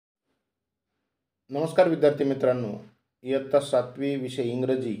नमस्कार विद्यार्थी मित्रांनो, इयत्ता 7वी विषय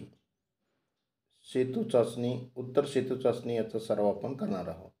इंग्रजी सेतू चाचणी उत्तर सेतू चाचणी याचा सराव आपण करणार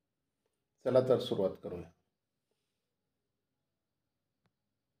आहोत. चला तर सुरुवात करूया.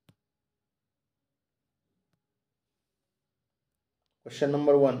 Question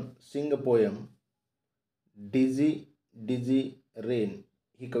number 1, Singh a poem. डिझी डिझी rain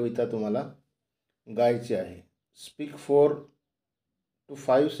ही कविता तुम्हाला गायची आहे. Speak 4 to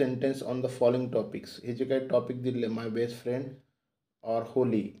 5 sentence on the following topics. हे जे काही टॉपिक दिले, माय बेस्ट फ्रेंड और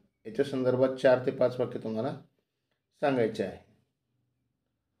होली, याच्या संदर्भात 4 ते 5 वाक्य तुम्हाला सांगायचे आहे.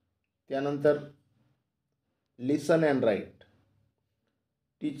 त्यानंतर लिसन and write.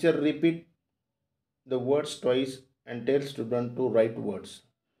 Teacher repeat the words twice and tail student to right words.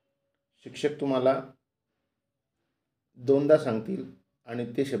 शिक्षक तुम्हाला दोनदा सांगतील आणि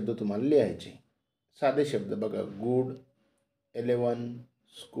ते शब्द तुम्हाला लिहायचे. साधे शब्द बघा, गुड, 11,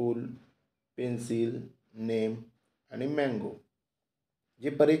 स्कूल, पेन्सिल, नेम आणि मँगो. जे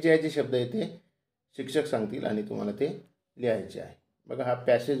परिचयाचे शब्द आहेत ते शिक्षक सांगतील आणि तुम्हाला ते लिहायचे आहे. बघा, हा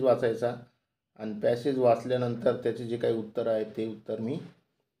पॅसेज वाचायचा आणि पॅसेज वाचल्यानंतर त्याचे जे काही उत्तर आहे ते उत्तर मी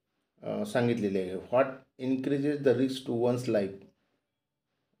सांगितलेले आहे. What increases the risk to once life.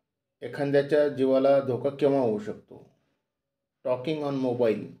 एखाद्याच्या जीवाला धोका केव्हा होऊ शकतो. Talking on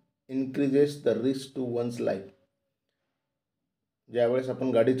mobile increases the risk to once life. ज्यावेळेस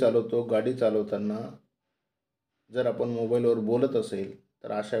आपण गाडी चालवतो, गाडी चालवताना जर आपण मोबाईलवर बोलत असेल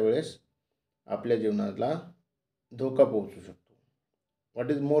तर अशा वेळेस आपल्या जीवनाला धोका पोहोचू शकतो.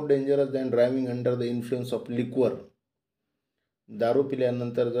 What is more dangerous than driving under the influence of liquor. दारू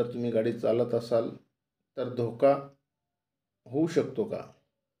पिल्यानंतर जर तुम्ही गाडी चालत असाल तर धोका होऊ शकतो का.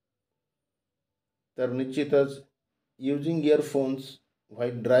 तर निश्चितच using earphones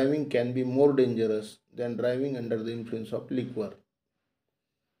while driving can be more dangerous than driving under the influence of liquor.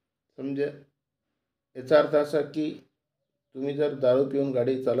 समजे याचा अर्थ असा की तुम्ही जर दारू पिऊन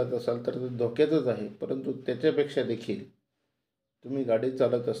गाडी चालत असाल तर ते धोक्याचंच आहे, परंतु त्याच्यापेक्षा देखील तुम्ही गाडी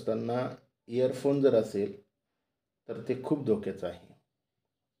चालत असताना इयरफोन जर असेल तर ते खूप धोक्याचं आहे.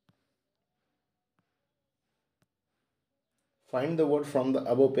 Find the word from the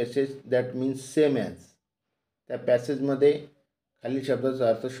above passage that means same as. त्या पॅसेजमध्ये खालील शब्दाचा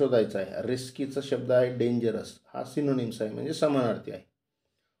अर्थ शोधायचा आहे. रिस्कीचा शब्द आहे डेंजरस, हा सिनोनिम्स आहे म्हणजे समानार्थी आहे.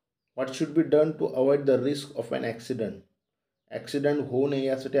 What should be done to avoid the risk of and accident. Accident होऊ नये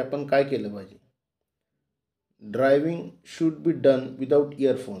यासाठी आपण काय केलं पाहिजे. Driving should be done without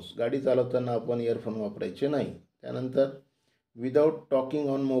earphones. गाडी चालवताना आपण इयरफोन वापरायचे नाही. त्यानंतर without talking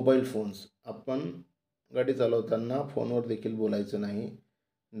on mobile phones. आपण गाडी चालवताना फोनवर देखील बोलायचं नाही.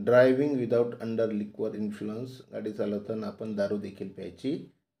 Driving without under liquor influence. गाडी चालवताना आपण दारू देखील प्यायची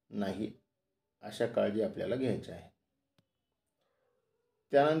नाही. अशा काळजी आपल्याला घ्यायची आहे.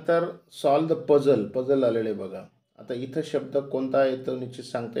 त्यानंतर सॉल्व द पझल. पझल आलेले बघा. आता इथं शब्द कोणता आहे तो निश्चित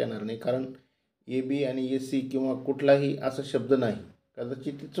सांगता येणार नाही, कारण AB आणि AC किंवा कुठलाही असा शब्द नाही.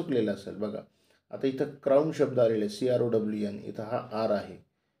 कदाचित ते चुकलेलं असेल. बघा, आता इथं क्राऊन शब्द आलेला आहे, CROWN. इथं हा R आहे.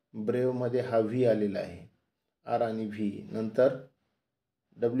 ब्रेवमध्ये हा V आलेला आहे, R आणि V. नंतर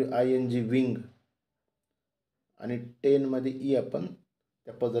WING विंग आणि 10मध्ये E आपण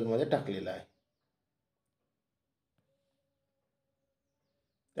त्या पझलमध्ये टाकलेला आहे.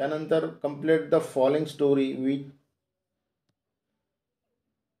 त्यानंतर complete the following story with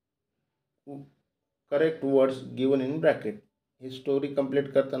correct words given in bracket. He story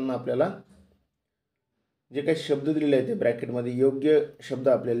complete करताना आपल्याला जे काही शब्द दिलेले आहेत ते ब्रॅकेटमध्ये योग्य शब्द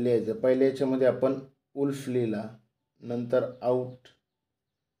आपल्याला लिहायचं. पहिल्या याच्यामध्ये आपण उल्फ लिहिला, नंतर आउट,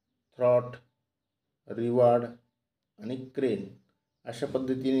 थ्रॉट, रिवार्ड आणि क्रेन अशा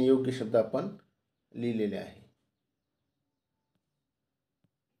पद्धतीने योग्य शब्द आपण लिहिलेले आहे.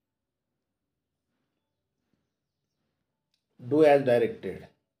 Do as directed.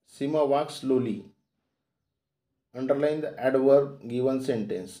 Seema walk slowly. Underline the adverb given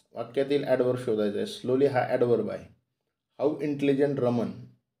sentence. वाक्यातील adverb शोधायचा आहे. स्लोली हा ॲडवर्ब आहे. How intelligent Raman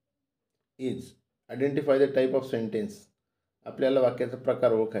is. Identify the type of sentence. आपल्याला वाक्याचा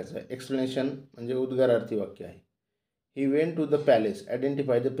प्रकार ओळखायचा आहे. एक्सप्लेनेशन म्हणजे उद्गारार्थी वाक्य आहे. He went to the palace.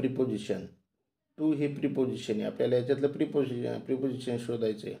 Identify the preposition. To हे प्रिपोजिशन आहे. आपल्याला याच्यातलं प्रिपोजिशन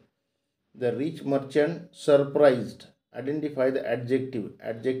शोधायचं आहे. The rich merchant surprised. Identify the adjective.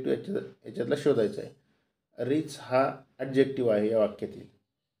 Adjective याच्यातला शोधायचा आहे. रिच हा ॲडजेक्टिव्ह आहे या वाक्यातील.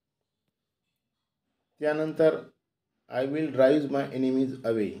 त्यानंतर I will drive my enemies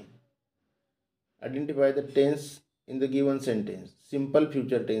away. Identify the tense in the given sentence. Simple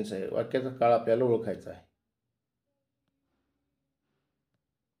future tense आहे. वाक्याचा काळ आपल्याला ओळखायचा आहे.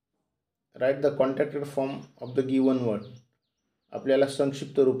 Write the contracted form of the given word. आपल्याला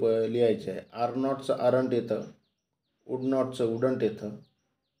संक्षिप्त रूप लिहायचे आहे. आर नॉटचं आरंट येतं, वुड नॉटचं वुडंट येतं,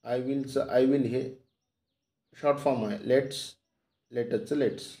 आय विलचं आय विल हे शॉर्ट फॉर्म आहे, लेटसचं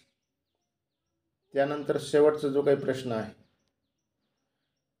लेट्स. त्यानंतर शेवटचा जो काही प्रश्न आहे,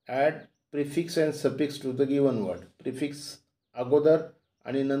 add prefix and suffix to the given word. Prefix अगोदर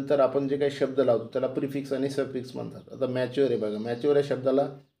आणि नंतर आपण जे काही शब्द लावतो त्याला प्रिफिक्स आणि सफिक्स म्हणतात. आता मॅच्युअर आहे बघा, मॅच्युअर या शब्दाला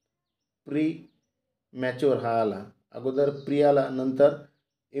प्री मॅच्युअर हा आला, अगोदर प्री आला, नंतर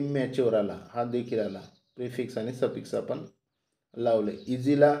इमॅच्युअर आला, हा देखील आला. प्रिफिक्स आणि सफिक्स आपण लावले.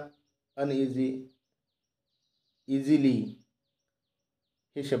 इझीला अनइझी, इझिली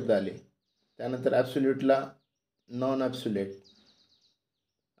हे शब्द आले. त्यानंतर ॲब्सोल्युटला नॉन ॲब्सोल्यूट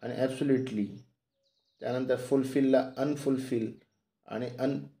आणि ॲब्सोल्युटली. त्यानंतर फुलफिलला अनफुलफिल आणि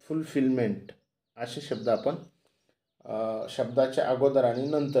अनफुलफिलमेंट असे शब्द आपण शब्दाच्या अगोदर आणि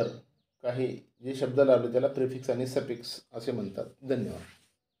नंतर काही जे शब्द लावले त्याला प्रिफिक्स आणि सफिक्स असे म्हणतात. धन्यवाद.